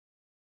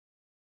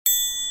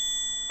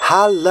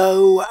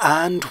Hello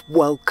and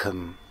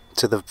welcome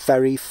to the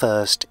very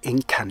first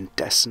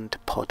Inkandescent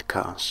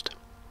Podcast.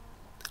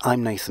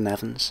 I'm Nathan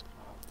Evans.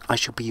 I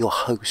shall be your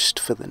host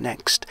for the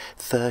next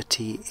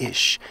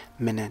 30-ish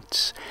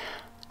minutes.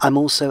 I'm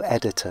also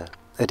editor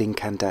at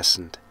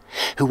Inkandescent,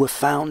 who were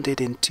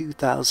founded in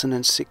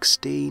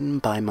 2016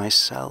 by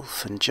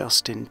myself and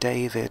Justin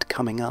David,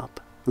 coming up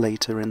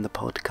later in the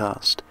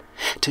podcast,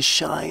 to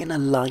shine a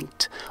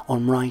light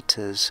on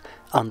writers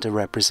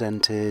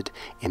underrepresented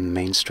in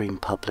mainstream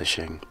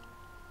publishing.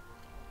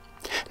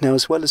 Now,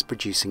 as well as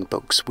producing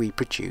books, we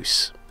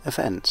produce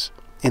events,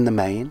 in the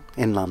main,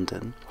 in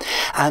London,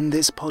 and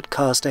this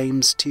podcast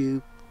aims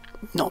to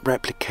not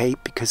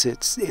replicate, because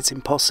it's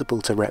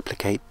impossible to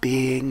replicate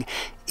being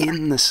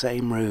in the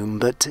same room,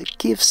 but to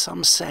give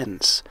some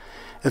sense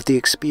of the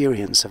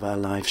experience of our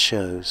live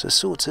shows, a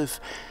sort of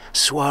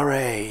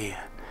soiree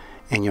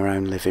in your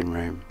own living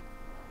room.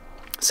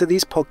 So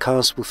these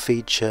podcasts will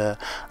feature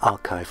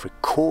archive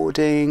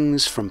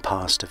recordings from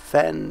past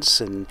events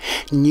and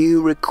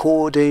new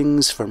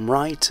recordings from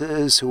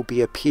writers who will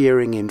be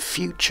appearing in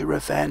future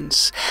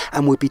events,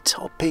 and will be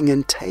topping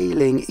and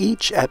tailing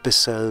each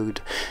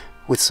episode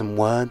with some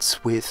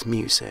words with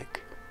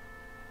music.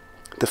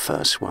 The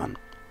first one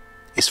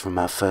is from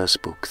our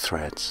first book,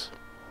 Threads,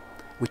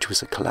 which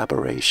was a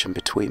collaboration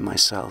between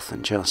myself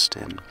and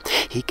Justin.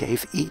 He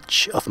gave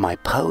each of my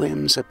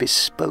poems a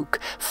bespoke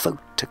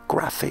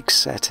photographic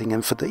setting,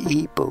 and for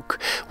the ebook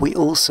we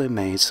also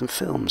made some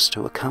films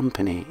to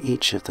accompany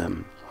each of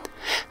them.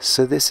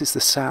 So this is the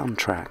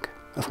soundtrack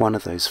of one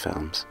of those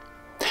films.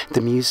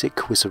 The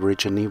music was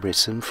originally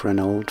written for an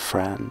old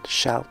friend.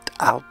 Shout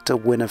out to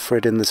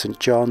Winifred in the St.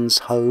 John's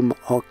Home,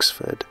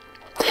 Oxford.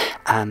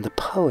 And the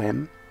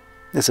poem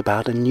is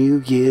about a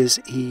New Year's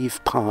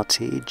Eve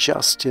party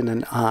Justin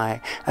and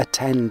I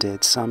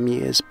attended some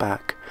years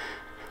back,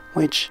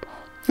 which,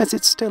 as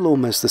it's still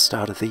almost the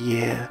start of the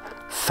year,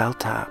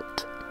 felt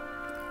apt.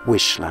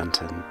 Wish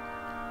lantern.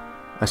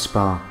 A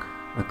spark,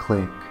 a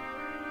click.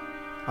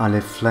 I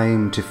lift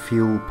flame to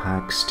fuel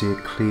pack, steer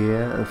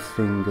clear of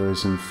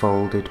fingers and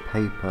folded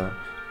paper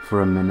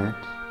for a minute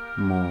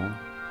more,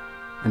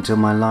 until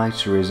my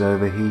lighter is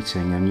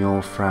overheating and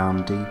your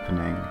frown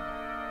deepening.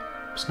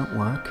 It's not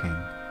working.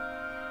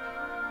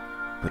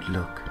 But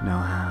look, no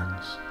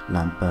hands,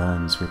 lamp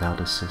burns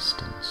without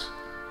assistance.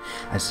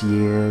 As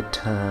year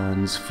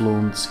turns,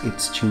 flaunts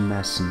its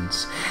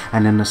tumescence,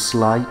 and in a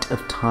sleight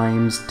of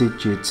time's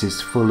digits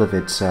is full of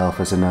itself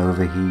as an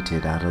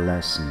overheated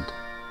adolescent.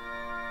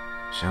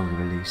 Shall we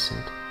release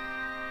it?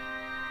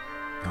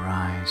 Your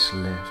eyes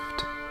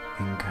lift,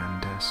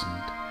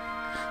 incandescent,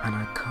 and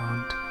I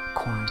can't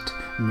quite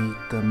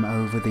meet them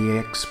over the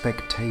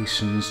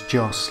expectations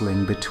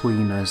jostling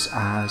between us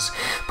as,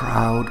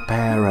 proud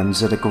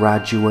parents at a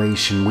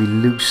graduation, we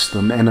loose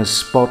them in a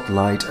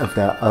spotlight of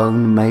their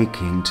own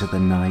making to the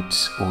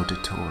night's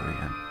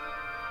auditorium.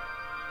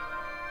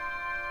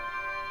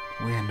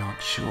 We're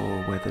not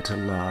sure whether to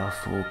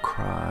laugh or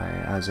cry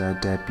as our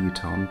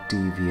debutante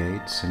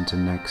deviates into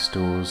next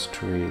door's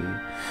tree,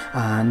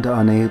 and,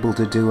 unable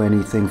to do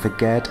anything,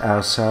 forget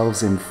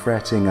ourselves in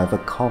fretting over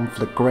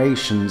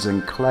conflagrations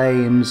and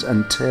claims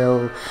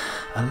until,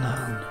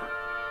 alone,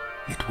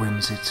 it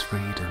wins its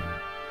freedom,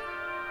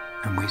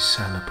 and we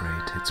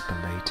celebrate its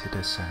belated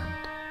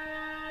ascent.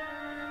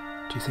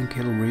 Do you think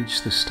it'll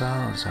reach the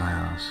stars, I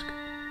ask?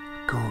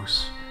 Of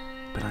course,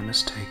 but I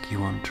must take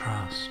you on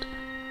trust,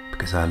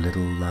 because our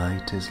little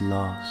light is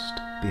lost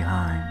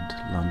behind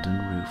London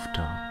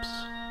rooftops.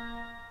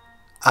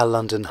 Our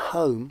London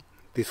home,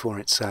 before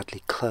it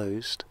sadly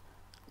closed,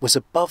 was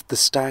above the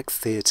Stag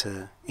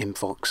Theatre in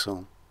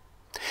Vauxhall.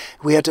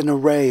 We had an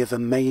array of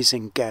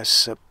amazing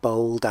guests at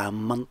Bold, our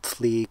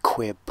monthly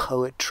queer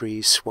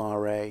poetry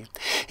soiree,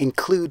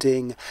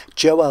 including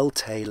Joelle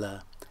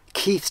Taylor,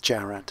 Keith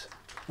Jarrett,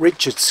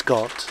 Richard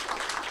Scott,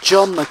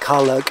 John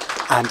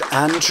McCulloch and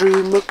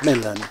Andrew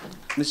McMillan.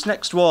 This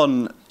next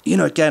one,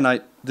 again,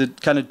 the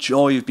kind of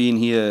joy of being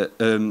here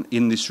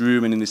in this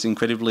room and in this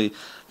incredibly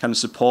kind of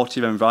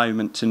supportive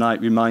environment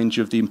tonight reminds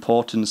you of the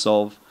importance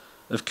of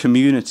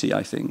community,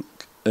 I think,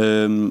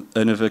 and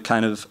of a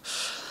kind of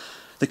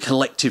the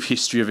collective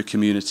history of a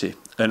community,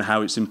 and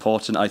how it's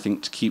important, I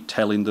think, to keep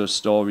telling those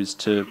stories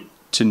to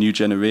new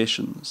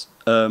generations,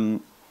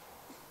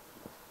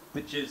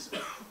 which is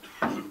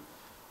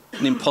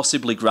an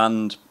impossibly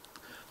grand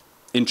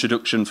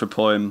introduction for a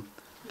poem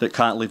that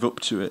can't live up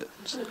to it.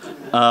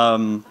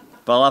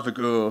 But I'll have a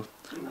go.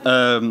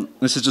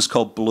 This is just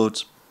called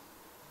Blood.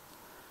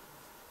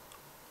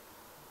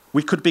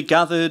 We could be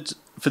gathered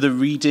for the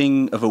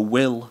reading of a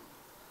will,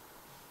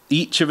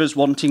 each of us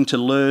wanting to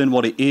learn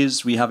what it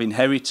is we have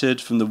inherited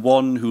from the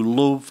one who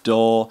loved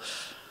or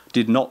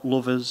did not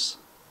love us.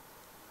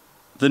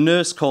 The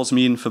nurse calls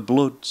me in for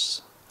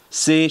bloods,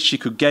 says she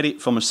could get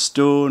it from a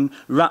stone,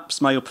 wraps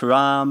my upper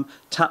arm,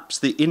 taps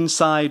the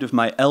inside of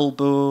my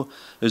elbow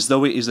as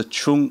though it is a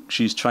trunk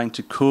she's trying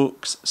to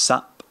coax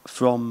sap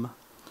from.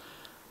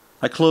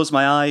 I close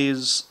my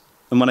eyes,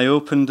 and when I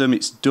open them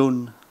it's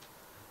done,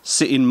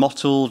 sitting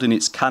mottled in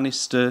its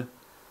canister,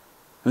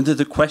 And there are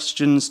the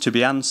questions to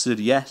be answered,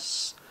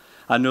 yes.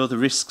 I know the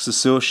risks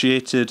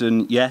associated,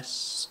 and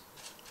yes,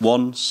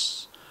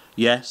 once,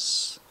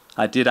 yes,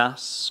 I did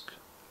ask,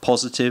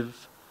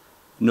 positive,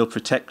 no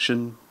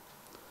protection.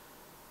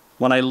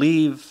 When I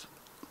leave,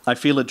 I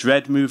feel a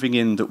dread moving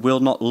in that will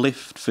not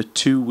lift for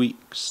 2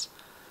 weeks,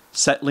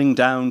 settling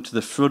down to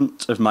the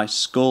front of my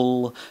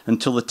skull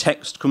until the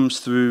text comes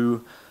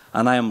through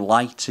and I am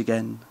light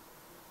again.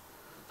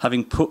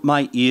 Having put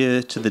my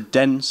ear to the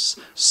dense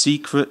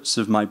secrets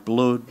of my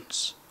blood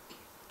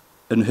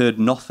and heard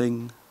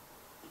nothing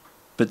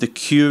but the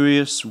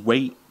curious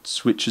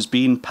weight which has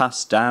been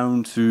passed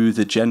down through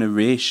the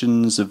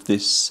generations of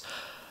this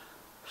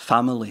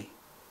family.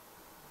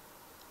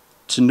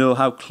 To know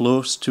how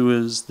close to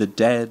us the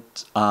dead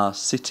are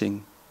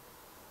sitting,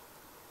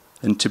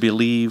 and to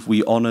believe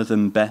we honour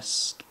them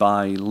best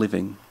by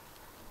living.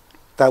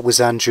 That was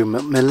Andrew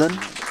McMillan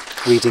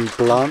reading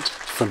Blood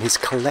from his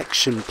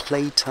collection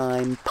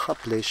Playtime,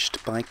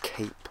 published by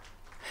Cape,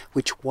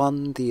 which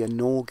won the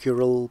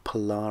inaugural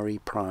Polari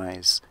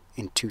Prize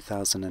in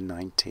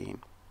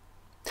 2019.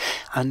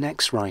 Our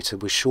next writer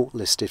was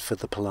shortlisted for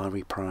the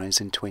Polari Prize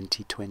in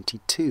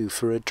 2022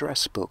 for a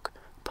dress book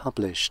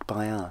published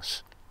by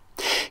us.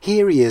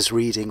 Here he is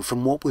reading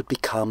from what would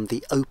become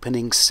the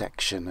opening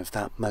section of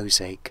that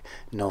Mosaic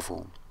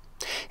novel.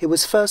 It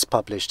was first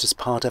published as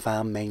part of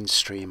our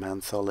mainstream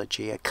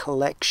anthology, a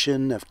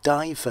collection of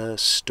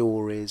diverse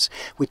stories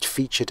which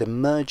featured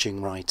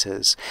emerging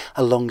writers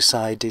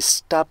alongside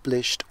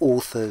established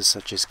authors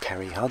such as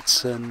Kerry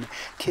Hudson,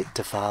 Kit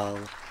Duvall,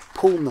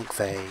 Paul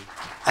McVeigh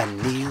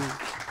and Neil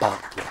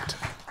Bartlett.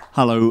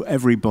 Hello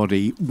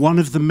everybody. One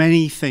of the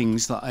many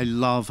things that I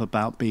love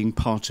about being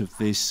part of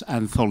this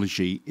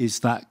anthology is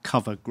that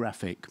cover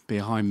graphic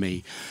behind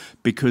me,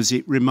 because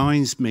it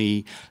reminds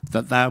me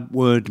that that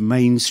word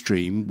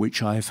mainstream,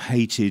 which I've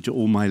hated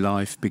all my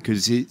life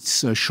because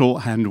it's a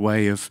shorthand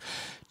way of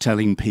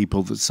telling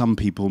people that some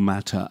people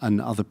matter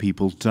and other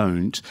people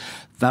don't,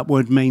 that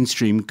word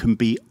mainstream can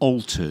be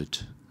altered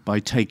by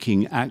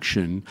taking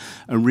action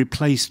and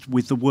replaced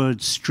with the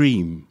word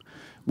stream,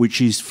 which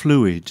is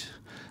fluid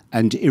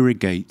and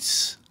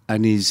irrigates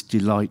and is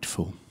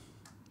delightful.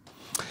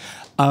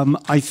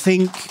 I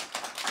think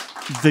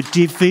the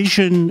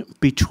division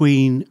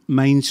between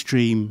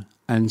mainstream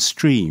and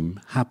stream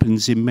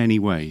happens in many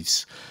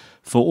ways.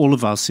 For all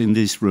of us in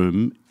this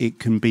room, it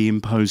can be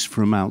imposed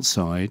from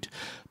outside,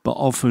 but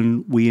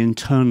often we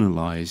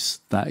internalize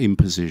that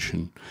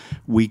imposition.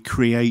 We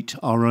create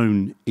our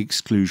own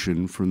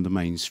exclusion from the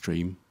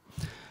mainstream,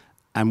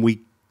 and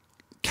we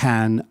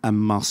can and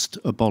must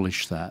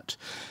abolish that.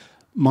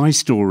 My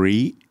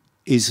story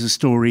is a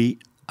story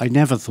I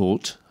never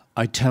thought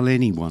I'd tell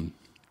anyone.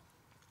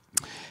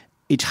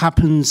 It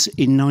happens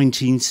in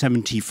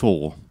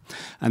 1974,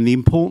 and the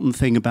important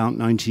thing about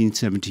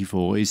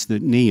 1974 is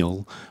that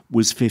Neil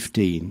was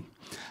 15,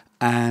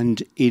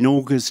 and in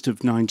August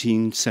of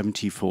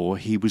 1974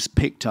 he was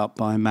picked up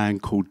by a man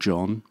called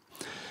John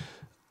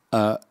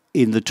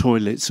in the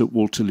toilets at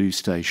Waterloo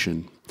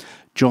Station.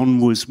 John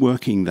was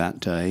working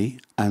that day,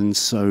 and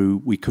so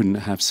we couldn't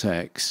have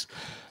sex.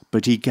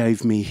 But he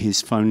gave me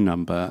his phone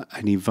number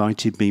and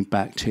invited me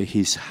back to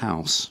his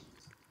house.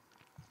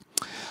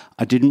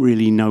 I didn't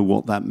really know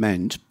what that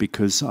meant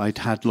because I'd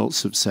had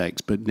lots of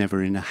sex, but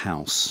never in a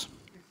house.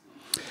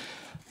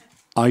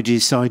 I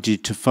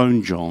decided to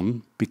phone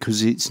John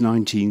because it's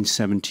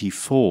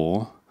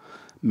 1974.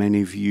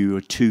 Many of you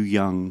are too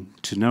young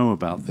to know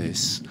about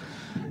this.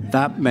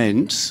 That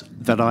meant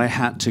that I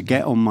had to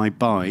get on my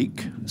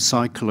bike,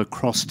 cycle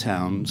across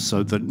town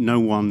so that no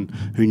one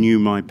who knew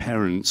my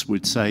parents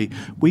would say,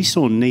 "We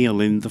saw Neil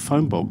in the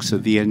phone box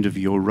at the end of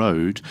your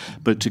road,"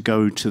 but to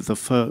go to the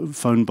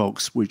phone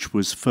box which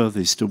was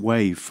furthest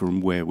away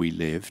from where we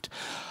lived,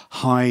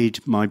 hide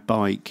my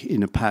bike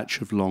in a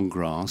patch of long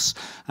grass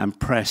and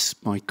press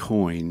my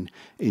coin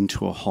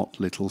into a hot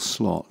little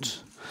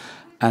slot.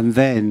 And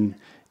then,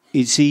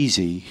 it's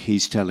easy,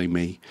 he's telling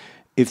me.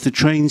 If the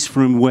trains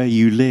from where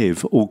you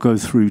live all go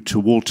through to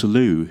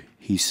Waterloo,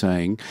 he's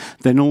saying,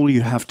 then all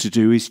you have to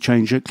do is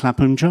change at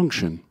Clapham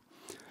Junction.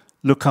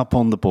 Look up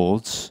on the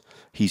boards,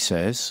 he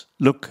says,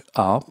 look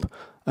up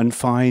and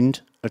find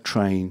a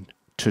train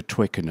to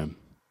Twickenham.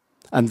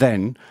 And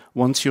then,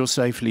 once you're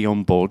safely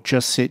on board,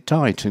 just sit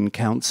tight and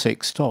count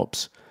 6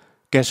 stops.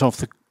 Get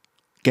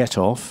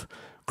off,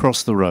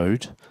 cross the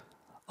road.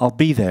 I'll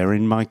be there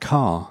in my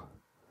car.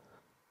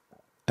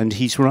 And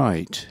he's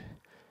right.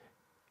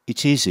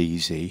 It is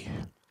easy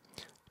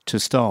to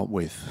start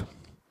with.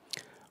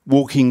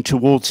 Walking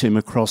towards him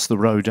across the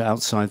road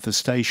outside the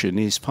station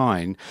is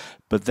fine,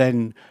 but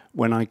then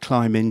when I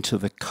climb into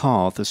the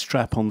car, the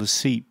strap on the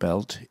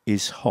seatbelt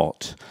is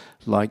hot,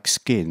 like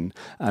skin,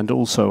 and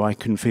also I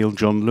can feel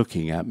John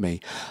looking at me.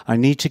 I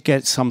need to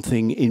get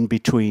something in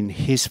between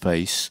his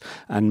face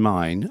and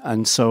mine,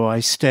 and so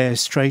I stare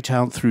straight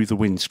out through the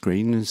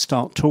windscreen and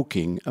start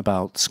talking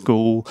about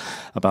school,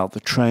 about the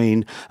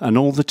train, and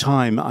all the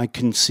time I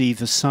can see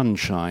the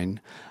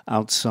sunshine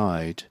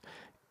outside.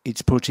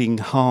 it's putting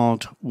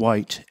hard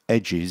white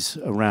edges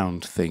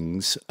around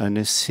things and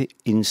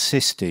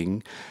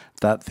insisting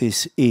that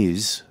this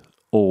is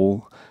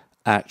all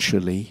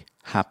actually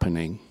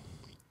happening.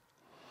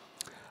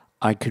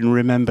 I can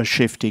remember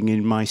shifting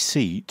in my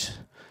seat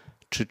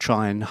to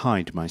try and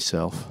hide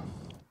myself.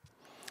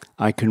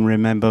 I can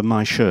remember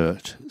my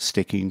shirt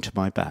sticking to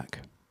my back.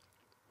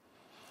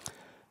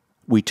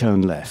 We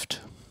turn left.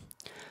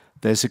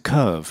 There's a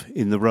curve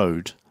in the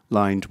road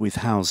lined with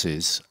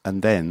houses,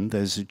 and then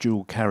there's a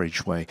dual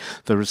carriageway.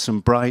 There are some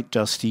bright,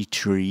 dusty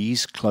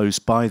trees close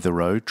by the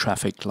road,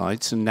 traffic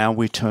lights, and now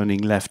we're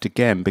turning left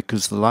again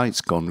because the light's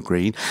gone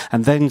green.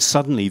 And then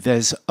suddenly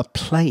there's a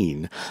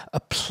plane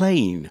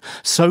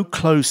so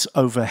close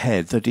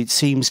overhead that it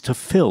seems to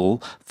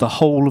fill the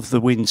whole of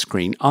the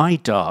windscreen. I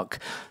duck,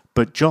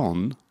 but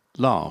John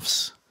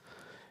laughs.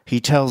 He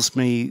tells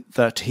me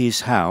that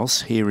his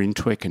house here in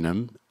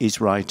Twickenham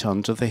is right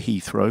under the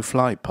Heathrow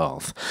flight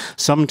path.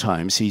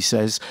 Sometimes, he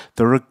says,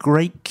 there are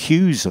great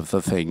queues of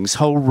the things,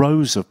 whole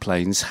rows of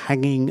planes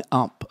hanging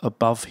up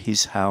above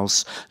his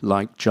house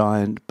like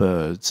giant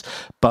birds.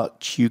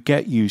 But you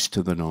get used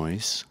to the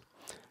noise.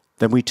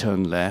 Then we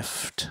turn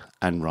left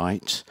and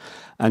right.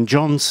 And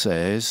John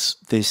says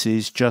this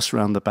is just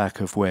round the back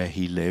of where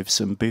he lives.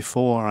 And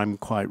before I'm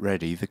quite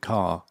ready, the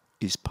car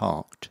is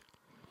parked.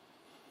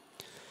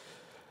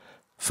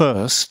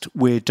 First,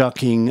 we're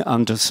ducking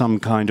under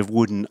some kind of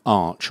wooden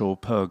arch or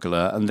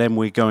pergola, and then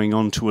we're going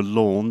onto a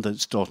lawn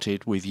that's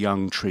dotted with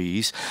young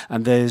trees,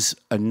 and there's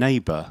a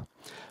neighbour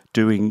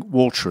doing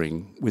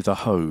watering with a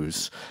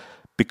hose.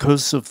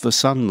 Because of the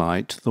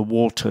sunlight, the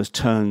water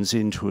turns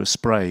into a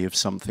spray of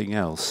something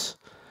else.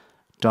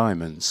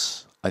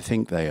 Diamonds, I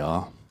think they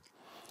are.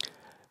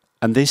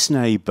 And this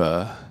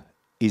neighbour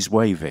is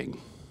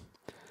waving,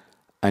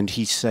 and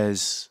he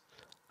says,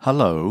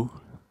 "Hello."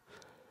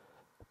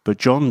 But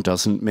John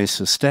doesn't miss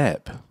a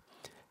step.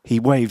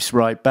 He waves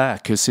right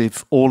back as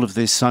if all of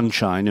this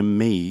sunshine and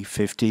me,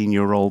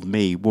 15-year-old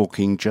me,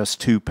 walking just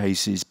 2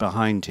 paces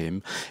behind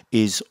him,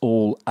 is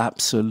all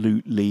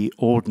absolutely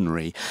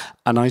ordinary.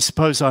 And I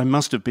suppose I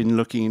must have been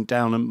looking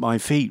down at my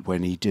feet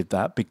when he did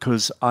that,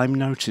 because I'm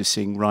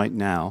noticing right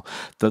now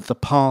that the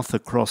path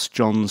across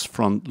John's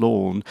front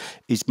lawn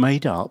is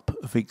made up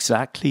of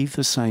exactly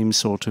the same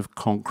sort of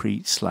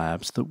concrete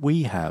slabs that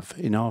we have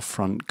in our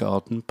front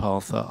garden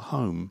path at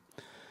home,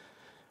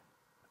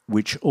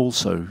 which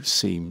also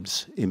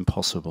seems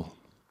impossible.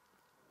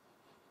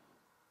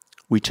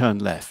 We turn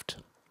left.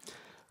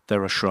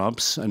 There are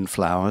shrubs and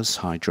flowers,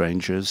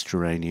 hydrangeas,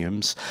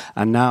 geraniums,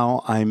 and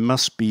now I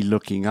must be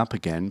looking up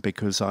again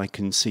because I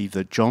can see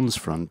that John's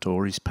front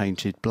door is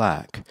painted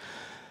black.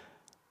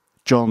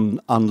 John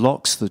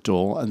unlocks the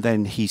door and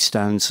then he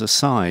stands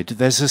aside.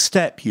 There's a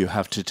step you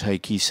have to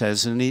take, he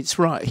says, and it's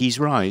right. He's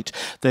right.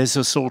 There's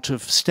a sort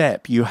of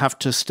step. You have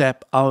to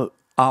step out,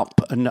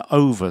 up and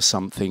over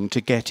something to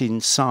get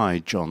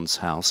inside John's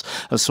house,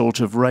 a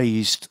sort of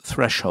raised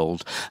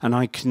threshold. And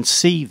I can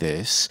see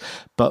this,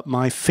 but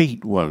my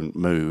feet won't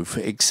move,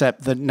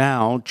 except that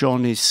now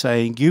John is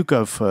saying, "You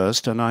go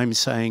first," and I'm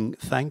saying,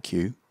 "Thank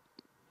you."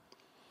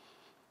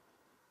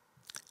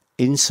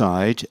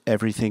 Inside,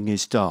 everything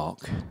is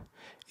dark.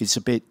 It's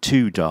a bit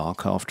too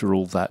dark after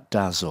all that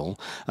dazzle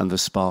and the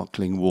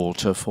sparkling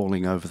water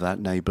falling over that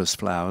neighbour's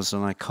flowers,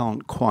 and I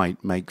can't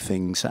quite make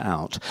things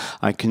out.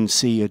 I can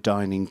see a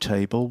dining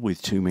table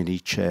with too many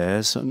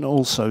chairs and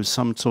also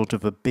some sort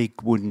of a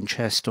big wooden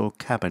chest or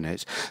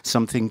cabinet,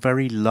 something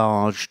very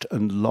large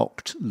and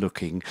locked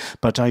looking,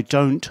 but I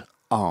don't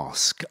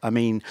ask.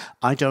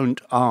 I don't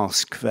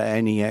ask for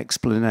any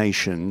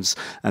explanations,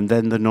 and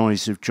then the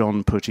noise of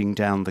John putting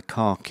down the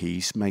car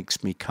keys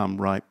makes me come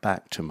right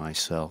back to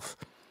myself.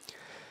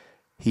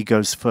 He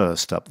goes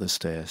first up the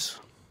stairs.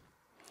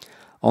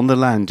 On the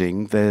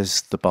landing,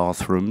 there's the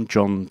bathroom.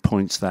 John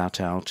points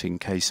that out in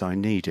case I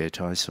need it,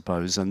 I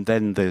suppose. And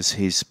then there's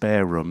his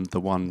spare room,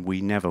 the one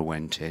we never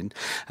went in.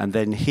 And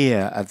then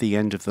here at the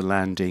end of the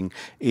landing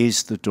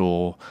is the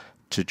door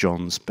to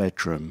John's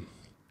bedroom.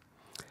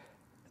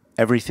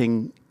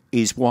 Everything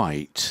is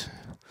white.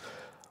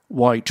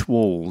 White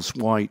walls,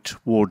 white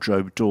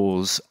wardrobe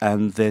doors,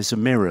 and there's a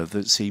mirror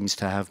that seems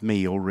to have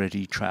me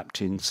already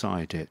trapped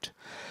inside it.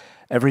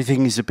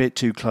 Everything is a bit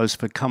too close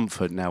for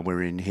comfort now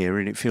we're in here,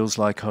 and it feels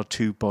like our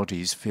two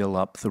bodies fill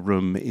up the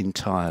room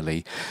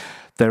entirely.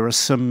 There are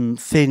some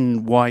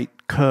thin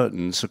white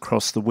curtains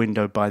across the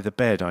window by the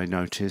bed, I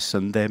notice,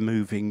 and they're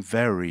moving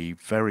very,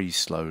 very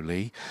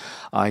slowly.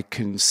 I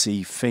can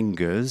see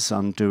fingers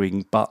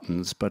undoing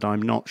buttons, but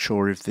I'm not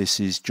sure if this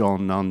is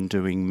John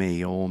undoing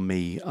me or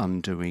me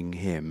undoing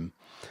him.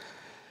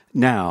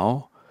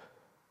 Now,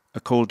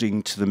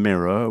 according to the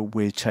mirror,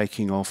 we're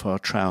taking off our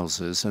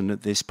trousers, and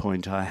at this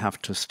point I have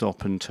to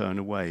stop and turn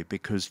away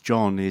because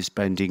John is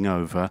bending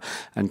over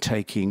and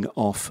taking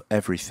off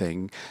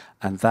everything,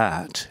 and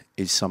that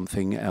is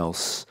something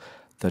else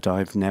that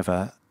I've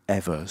never,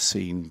 ever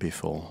seen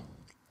before.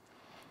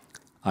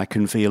 I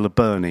can feel a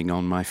burning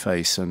on my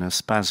face and a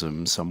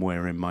spasm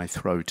somewhere in my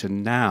throat.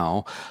 And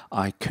now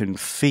I can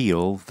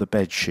feel the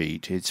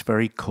bedsheet. It's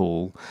very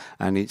cool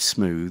and it's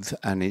smooth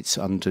and it's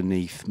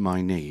underneath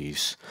my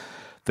knees.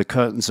 The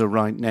curtains are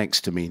right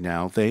next to me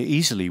now. They're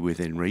easily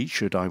within reach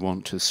should I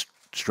want to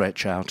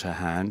stretch out a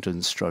hand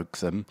and stroke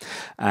them.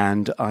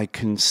 And I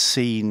can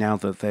see now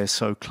that they're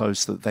so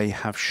close that they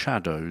have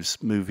shadows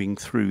moving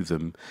through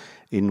them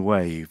in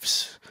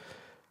waves.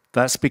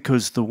 That's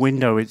because the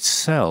window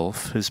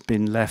itself has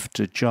been left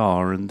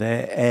ajar and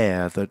their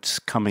air that's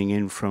coming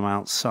in from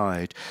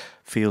outside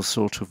feels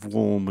sort of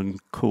warm and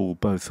cool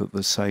both at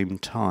the same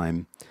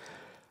time.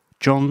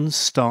 John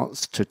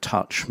starts to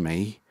touch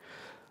me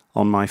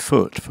on my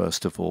foot,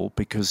 first of all,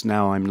 because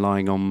now I'm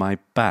lying on my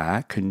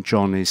back and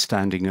John is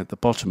standing at the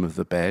bottom of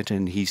the bed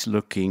and he's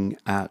looking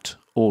at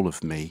all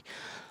of me,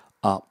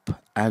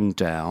 up and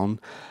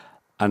down.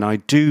 And I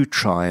do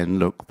try and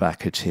look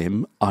back at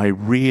him. I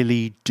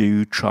really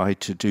do try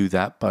to do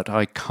that, but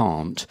I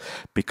can't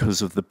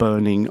because of the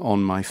burning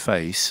on my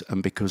face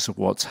and because of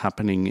what's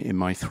happening in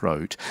my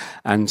throat.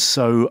 And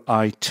so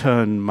I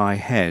turn my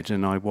head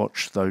and I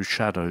watch those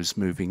shadows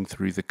moving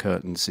through the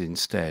curtains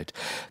instead.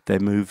 They're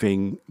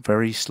moving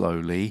very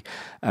slowly,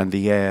 and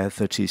the air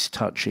that is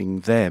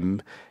touching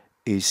them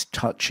is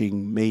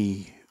touching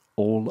me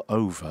all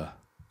over,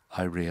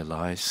 I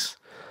realise.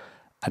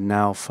 And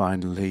now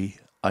finally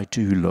I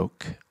do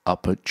look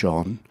up at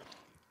John,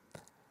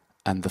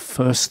 and the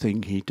first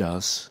thing he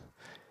does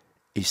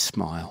is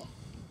smile.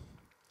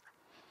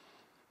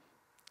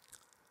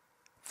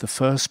 The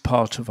first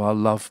part of our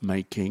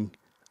love-making,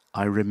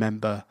 I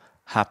remember,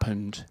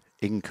 happened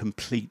in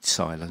complete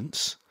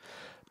silence,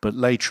 but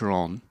later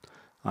on,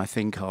 I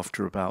think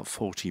after about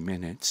 40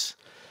 minutes,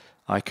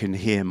 I can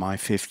hear my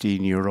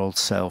 15-year-old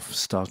self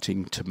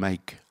starting to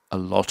make a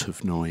lot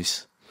of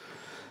noise.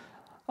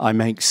 I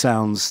make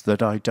sounds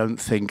that I don't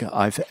think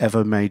I've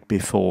ever made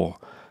before,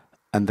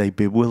 and they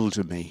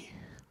bewilder me.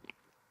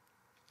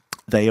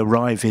 They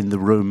arrive in the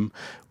room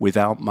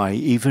without my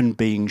even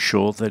being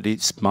sure that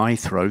it's my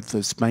throat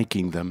that's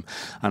making them,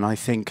 and I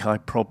think I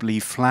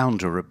probably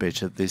flounder a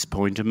bit at this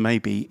point and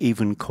maybe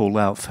even call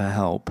out for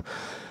help.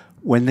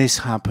 When this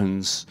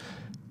happens,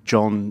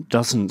 John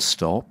doesn't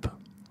stop.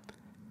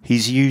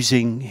 He's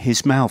using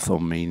his mouth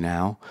on me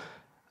now,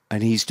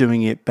 and he's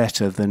doing it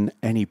better than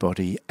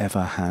anybody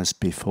ever has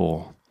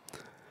before.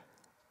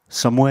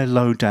 Somewhere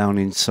low down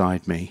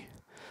inside me,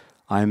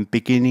 I am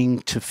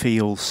beginning to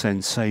feel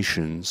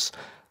sensations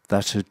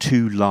that are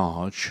too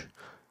large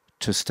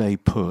to stay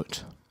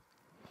put.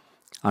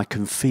 I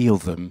can feel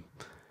them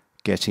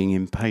getting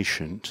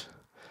impatient.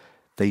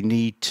 They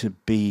need to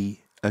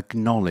be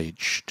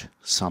acknowledged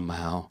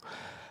somehow.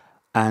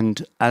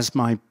 And as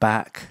my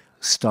back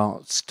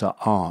starts to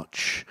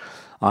arch,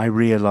 I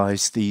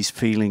realise these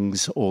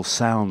feelings or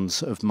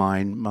sounds of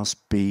mine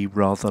must be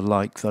rather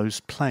like those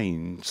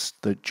planes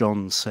that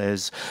John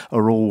says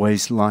are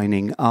always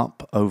lining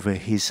up over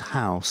his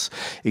house,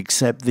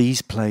 except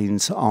these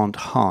planes aren't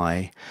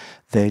high,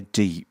 they're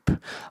deep.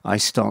 I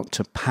start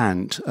to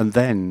pant, and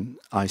then,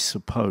 I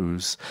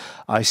suppose,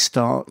 I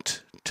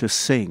start to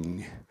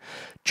sing.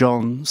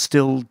 John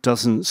still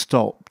doesn't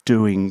stop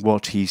doing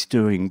what he's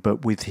doing,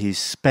 but with his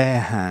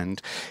spare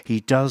hand, he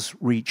does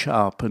reach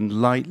up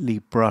and lightly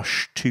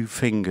brush 2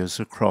 fingers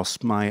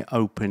across my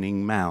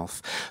opening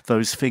mouth.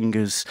 Those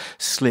fingers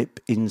slip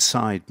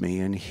inside me,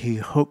 and he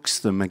hooks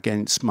them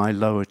against my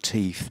lower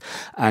teeth,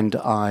 and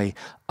I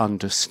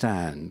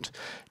understand.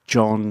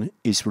 John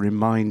is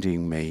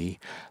reminding me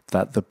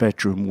that the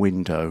bedroom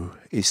window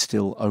is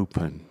still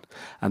open,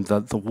 and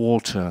that the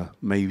water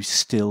may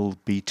still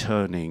be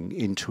turning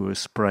into a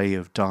spray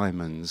of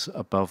diamonds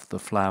above the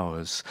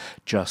flowers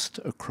just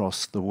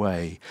across the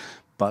way.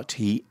 But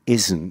he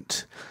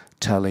isn't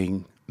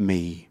telling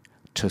me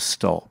to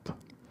stop.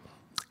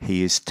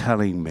 He is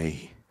telling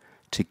me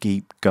to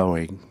keep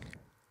going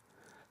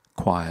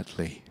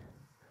quietly.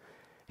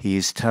 He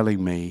is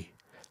telling me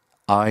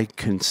I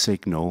can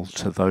signal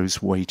to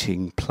those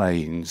waiting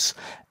planes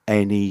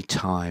any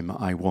time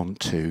I want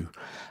to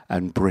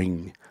and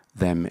bring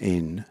them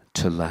in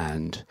to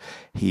land.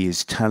 He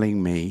is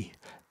telling me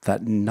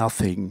that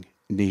nothing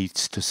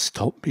needs to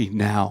stop me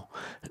now,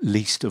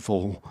 least of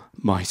all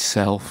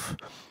myself.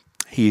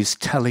 He is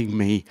telling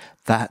me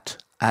that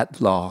at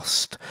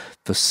last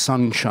the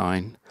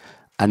sunshine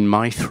and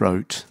my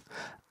throat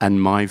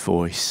and my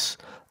voice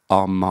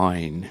are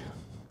mine.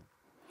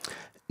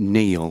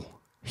 Kneel,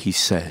 he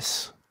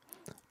says,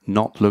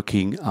 not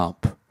looking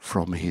up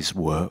from his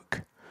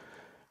work.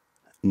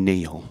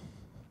 Kneel.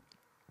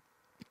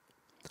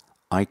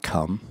 I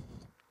come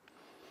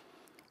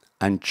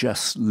and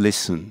just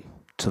listen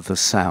to the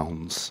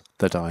sounds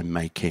that I'm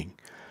making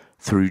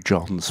through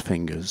John's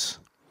fingers.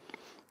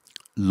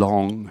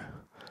 Long,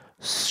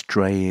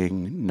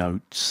 straying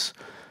notes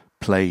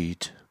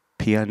played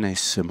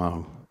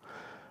pianissimo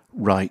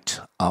right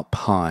up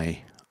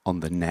high on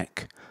the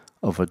neck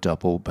of a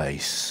double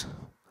bass.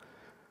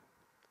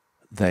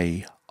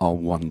 They are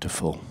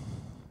wonderful.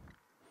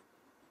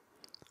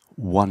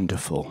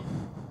 Wonderful.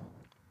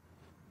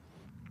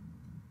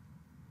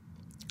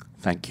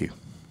 Thank you.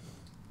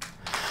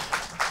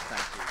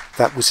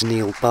 That was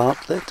Neil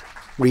Bartlett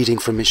reading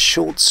from his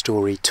short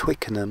story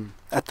Twickenham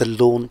at the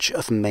launch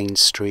of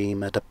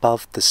Mainstream at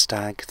Above the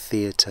Stag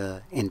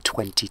Theatre in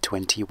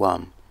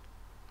 2021.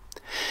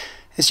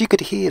 As you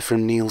could hear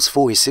from Neil's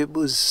voice, it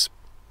was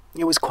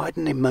quite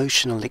an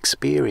emotional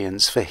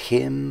experience for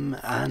him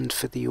and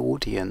for the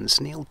audience.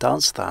 Neil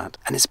does that,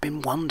 and it's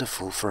been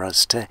wonderful for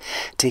us to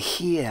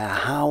hear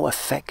how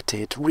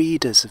affected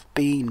readers have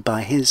been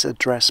by his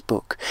address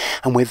book,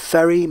 and we're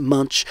very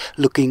much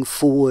looking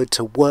forward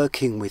to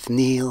working with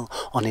Neil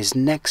on his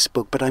next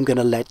book, but I'm going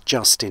to let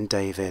Justin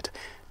David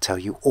tell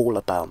you all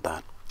about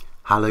that.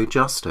 Hello,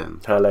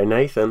 Justin. Hello,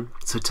 Nathan.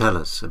 So tell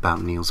us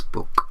about Neil's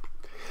book.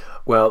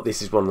 Well,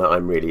 this is one that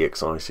I'm really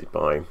excited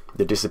by.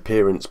 The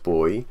Disappearance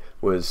Boy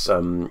was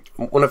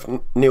one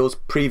of Neil's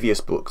previous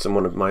books and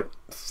one of my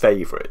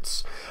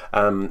favourites.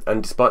 And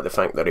despite the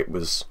fact that it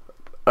was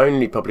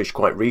only published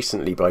quite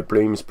recently by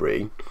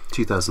Bloomsbury...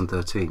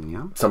 2013,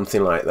 yeah?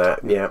 Something like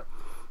that, yeah.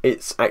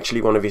 It's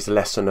actually one of his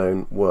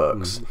lesser-known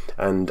works.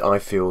 And I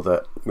feel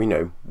that,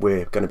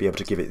 we're going to be able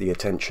to give it the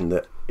attention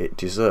that it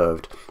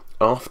deserved.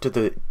 After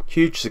the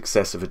huge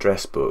success of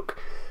Address Book...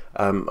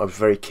 I was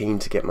very keen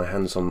to get my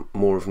hands on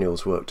more of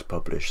Neil's work to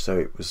publish, so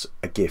it was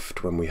a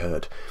gift when we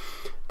heard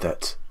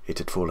that it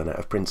had fallen out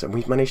of print, and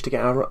we've managed to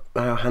get our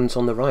hands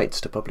on the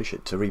rights to publish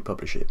it, to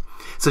republish it.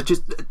 So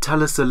just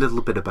tell us a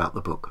little bit about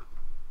the book.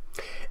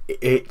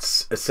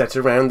 It's set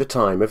around the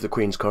time of the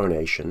Queen's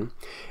coronation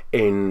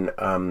in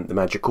the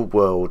magical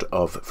world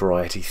of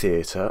variety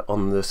theatre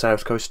on the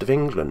south coast of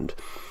England,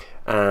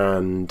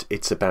 and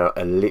it's about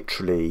a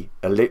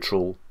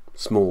literal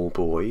small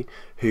boy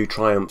who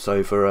triumphs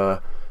over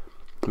a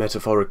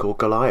metaphorical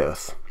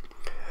Goliath,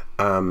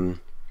 and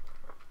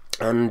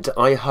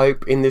I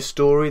hope in this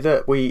story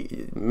that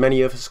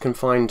many of us can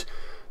find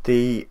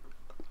the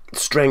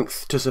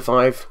strength to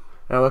survive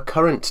our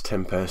current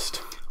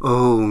tempest.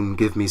 Oh,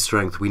 give me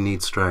strength. We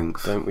need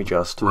strength, don't we,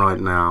 just right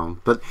now?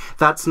 But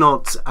that's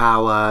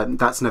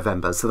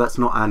November, so that's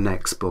not our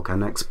next book. Our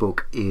next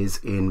book is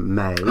in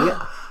May.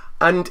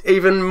 And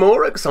even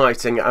more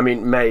exciting,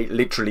 May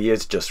literally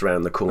is just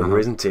around the corner,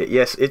 isn't it?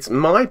 Yes, it's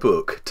my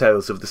book,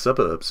 Tales of the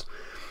Suburbs.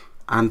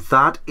 And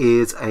that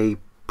is a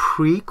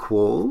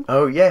prequel.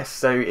 Oh, yes,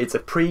 so it's a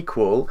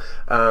prequel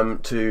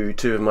to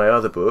two of my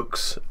other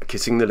books,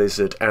 Kissing the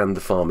Lizard and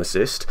The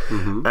Pharmacist.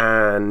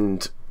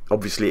 And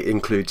obviously it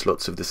includes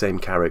lots of the same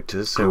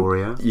characters. So,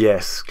 Gloria.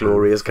 Yes,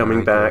 Gloria's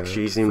coming back. Good,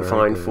 she's in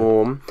fine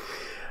form.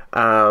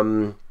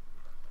 And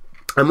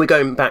we're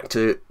going back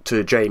to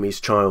Jamie's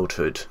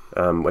childhood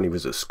when he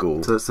was at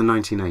school. So it's the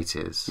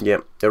 1980s. Yeah,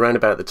 around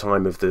about the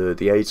time of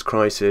the AIDS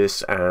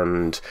crisis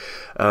and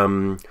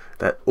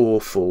that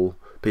awful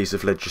piece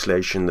of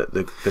legislation that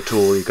the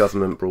Tory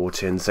government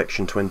brought in,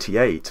 Section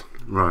 28.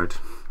 Right.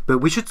 But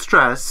we should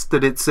stress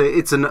that it's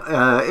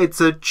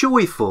a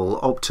joyful,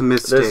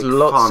 optimistic, there's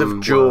lots fun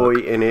of joy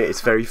work. In it. It's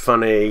very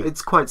funny.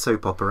 It's quite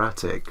soap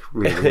operatic,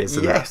 really,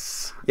 isn't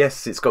it?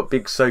 Yes, it's got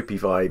big soapy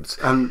vibes.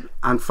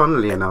 And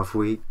funnily enough,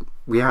 we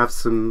have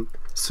some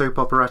soap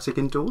operatic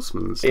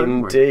endorsements,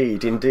 don't we?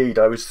 Indeed.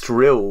 I was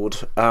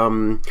thrilled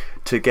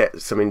to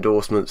get some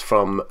endorsements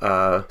from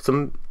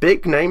some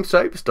big name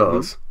soap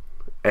stars.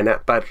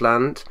 Annette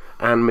Badland,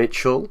 Anne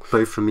Mitchell.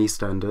 Both from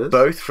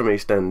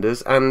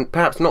EastEnders. And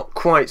perhaps not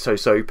quite so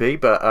soapy,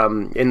 but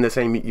in the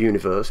same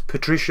universe,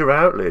 Patricia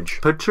Routledge.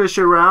 I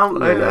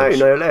know,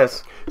 no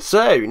less.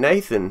 So,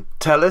 Nathan,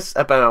 tell us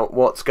about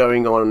what's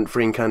going on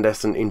for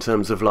Incandescent in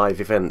terms of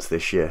live events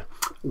this year.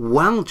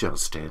 Well,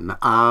 Justin,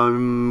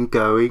 I'm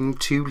going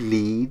to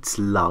Leeds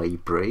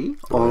Library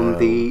on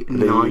the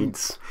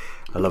 9th.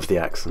 I love the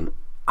accent.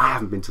 I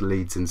haven't been to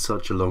Leeds in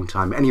such a long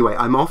time. Anyway,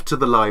 I'm off to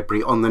the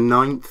library on the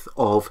 9th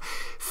of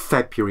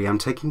February. I'm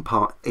taking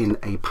part in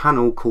a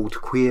panel called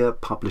Queer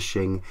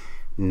Publishing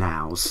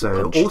Now.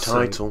 So punchy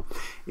title.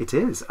 It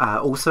is.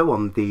 Also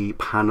on the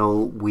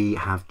panel we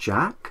have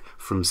Jack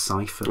from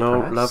Cypher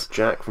Press. Love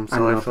Jack from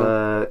Cypher.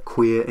 Another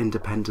queer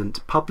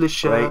independent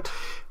publisher. Great.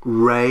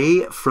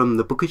 Ray from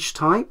The Bookish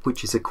Type,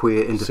 which is a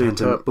queer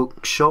independent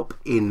bookshop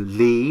in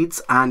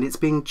Leeds, and it's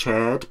being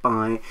chaired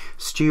by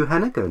Stu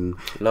Hennigan.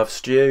 Love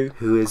Stu.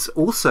 Who is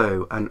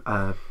also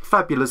a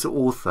fabulous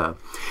author.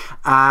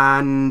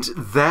 And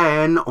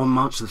then on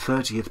March the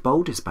 30th,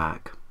 Bold is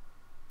back.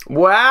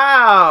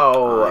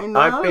 Wow! I know.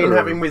 I've been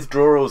having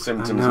withdrawal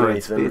symptoms,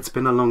 Nathan. It's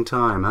been a long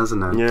time,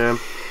 hasn't it? Yeah.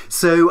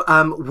 So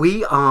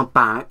we are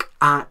back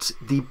at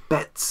the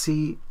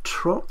Betsy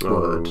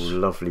Trotwood. Oh,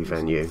 lovely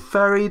venue.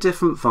 Very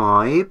different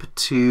vibe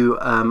to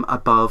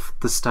Above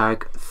the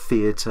Stag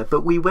Theatre.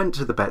 But we went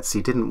to the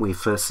Betsy, didn't we,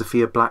 for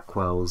Sophia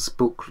Blackwell's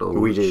book launch?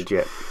 We did,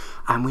 yeah.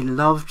 And we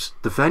loved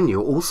the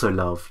venue, also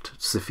loved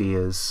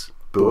Sophia's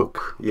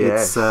book.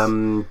 Yes. It's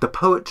the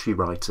Poetry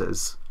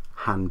Writer's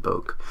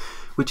Handbook,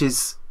 which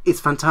is... It's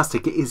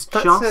fantastic. It is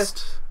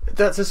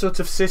that's a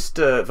sort of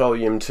sister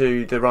volume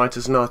to the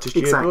Writers and Artists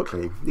Yearbook.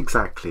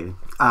 Exactly.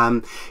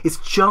 It's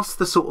just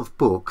the sort of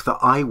book that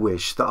I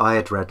wish that I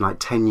had read like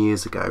 10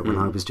 years ago when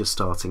I was just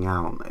starting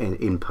out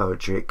in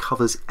poetry. It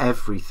covers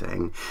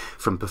everything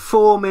from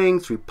performing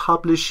through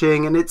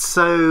publishing, and it's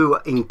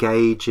so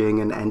engaging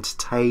and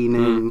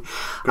entertaining.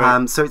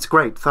 So it's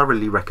great.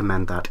 Thoroughly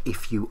recommend that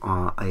if you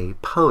are a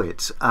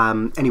poet.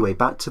 Anyway,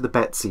 back to the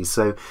Betsy.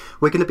 So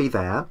we're going to be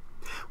there.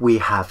 We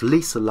have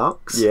Lisa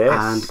Lux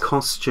and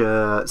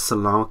Kostya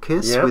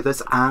Salakis with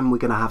us, and we're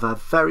going to have our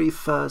very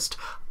first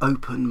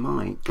open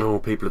mic. Oh,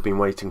 people have been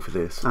waiting for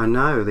this. I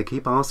know, they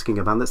keep asking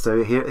about that,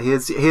 so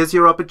here's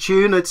your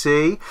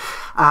opportunity.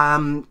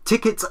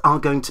 Tickets are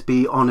going to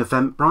be on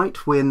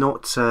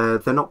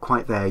Eventbrite. They're not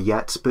quite there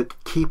yet,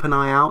 but keep an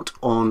eye out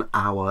on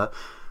our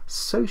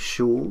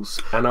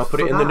socials. And I'll put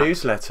it in the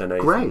newsletter,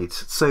 Nathan. Great.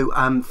 So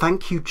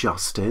thank you,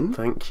 Justin.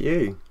 Thank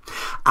you.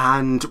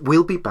 And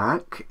we'll be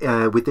back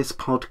with this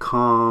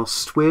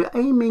podcast. We're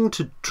aiming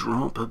to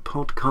drop a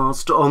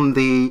podcast on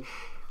the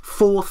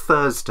 4th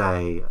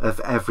Thursday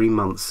of every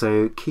month,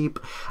 so keep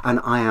an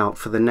eye out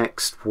for the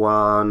next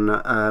one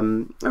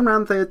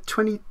around the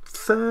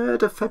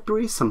 23rd of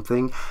February,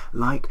 something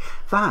like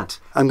that.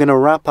 I'm going to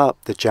wrap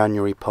up the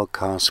January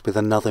podcast with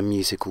another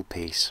musical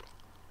piece.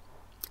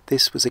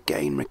 This was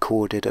again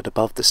recorded at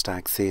Above the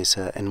Stag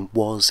Theatre and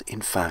was,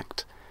 in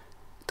fact,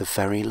 the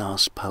very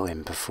last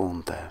poem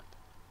performed there.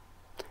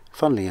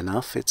 Funnily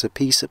enough, it's a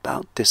piece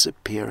about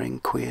disappearing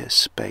queer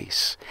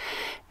space.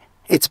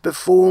 It's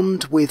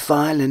performed with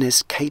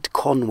violinist Kate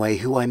Conway,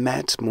 who I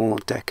met more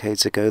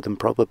decades ago than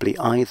probably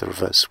either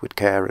of us would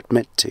care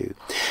admit to,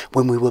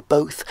 when we were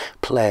both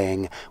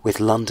playing with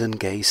London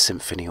Gay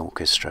Symphony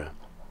Orchestra.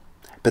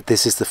 But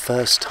this is the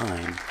first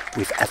time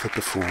we've ever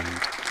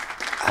performed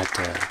at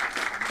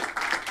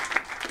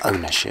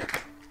ownership.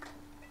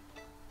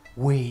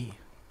 We,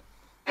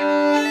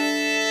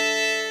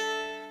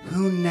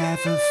 who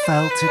never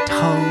felt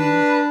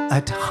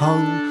at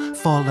home,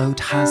 followed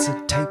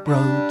hazard tape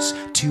roads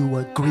to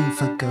a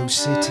Greenford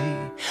city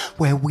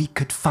where we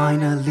could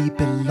finally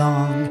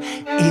belong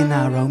in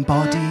our own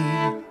body.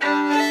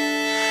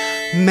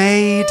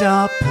 Made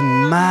up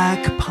and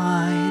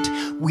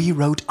magpied, we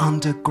rode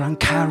underground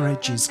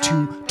carriages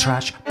to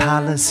trash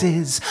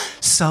palaces,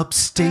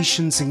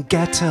 substations and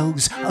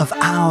ghettos of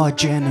our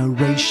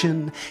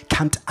generation,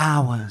 camped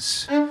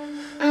hours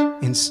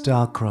in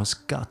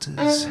star-crossed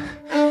gutters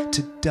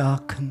to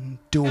darken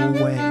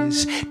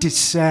doorways,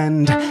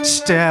 descend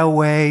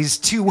stairways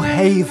to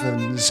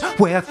havens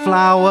where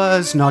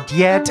flowers not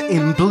yet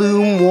in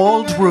bloom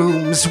walled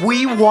rooms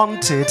we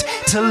wanted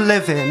to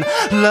live in,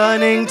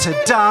 learning to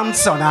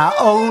dance on our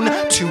own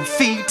 2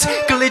 feet,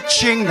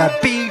 glitching the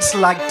beats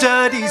like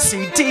dirty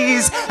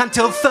CDs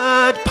until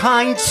third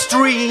pint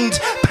streamed,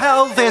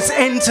 pelvis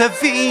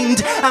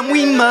intervened, and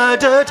we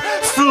murdered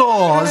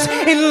floors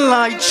in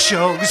light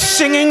shows,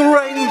 singing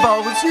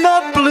rainbows,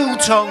 not blue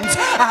tones,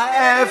 our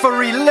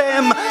every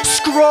limb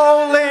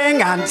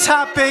scrolling and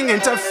tapping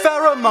into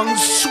pheromones,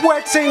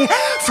 sweating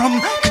from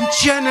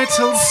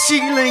congenital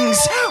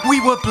ceilings.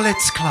 We were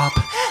Blitz Club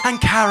and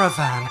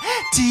Caravan,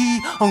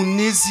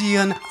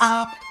 Dionysian,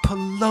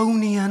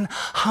 Apollonian,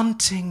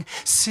 hunting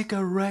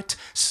cigarette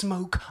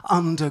smoke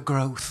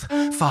undergrowth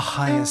for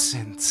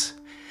hyacinths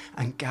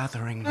and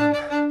gathering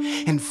them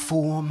in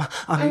form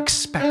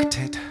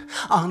unexpected,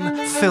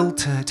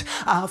 unfiltered,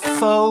 our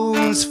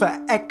phones for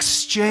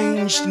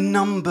exchanged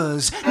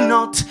numbers,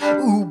 not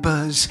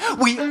Ubers.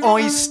 We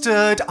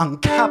oystered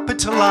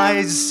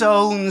uncapitalized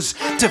zones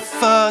to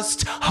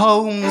first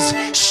homes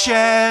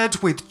shared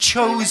with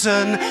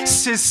chosen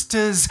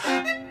sisters,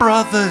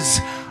 brothers,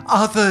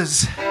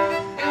 others.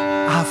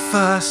 Our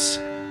first,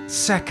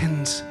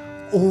 seconds,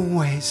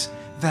 always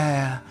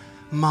there,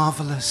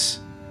 marvelous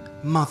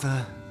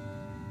mother,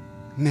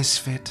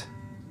 misfit,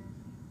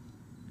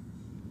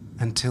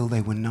 until they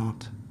were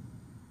not.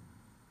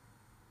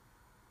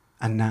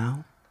 And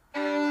now,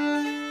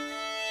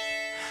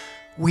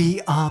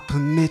 we are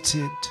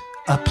permitted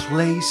a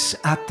place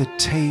at the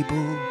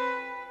table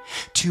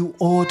to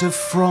order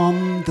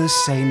from the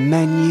same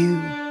menu,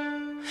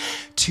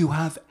 to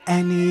have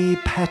any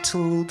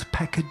petaled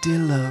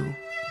peccadillo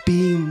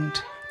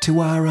beamed to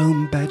our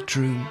own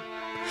bedroom,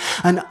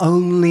 and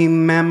only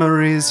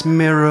memories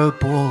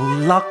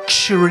mirrorball,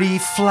 luxury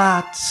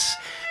flats,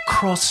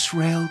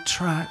 cross-rail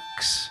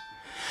tracks,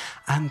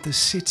 and the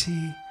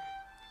city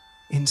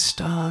in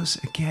stars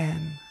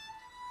again,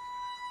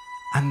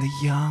 and the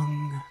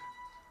young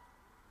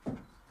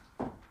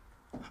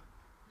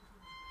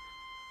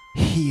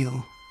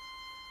heal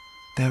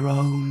their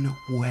own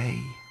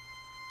way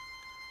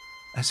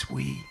as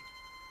we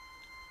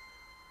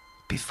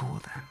before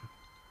them.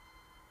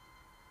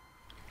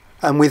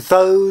 And with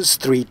those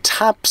 3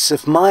 taps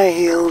of my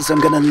heels,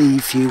 I'm going to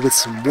leave you with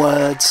some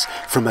words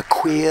from a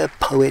queer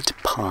poet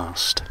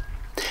past.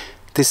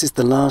 This is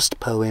the last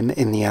poem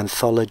in the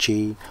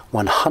anthology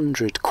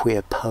 100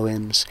 Queer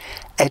Poems,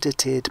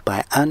 edited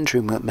by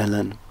Andrew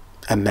McMillan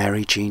and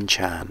Mary Jean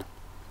Chan.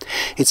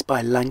 It's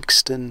by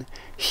Langston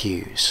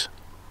Hughes.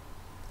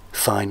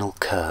 Final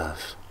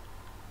Curve.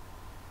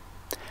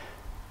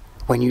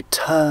 when you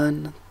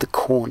turn the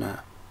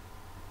corner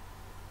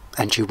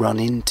and you run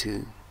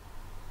into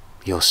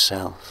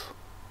yourself,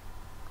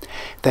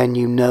 then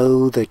you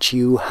know that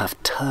you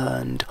have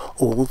turned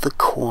all the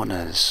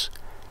corners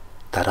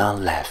that are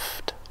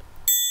left.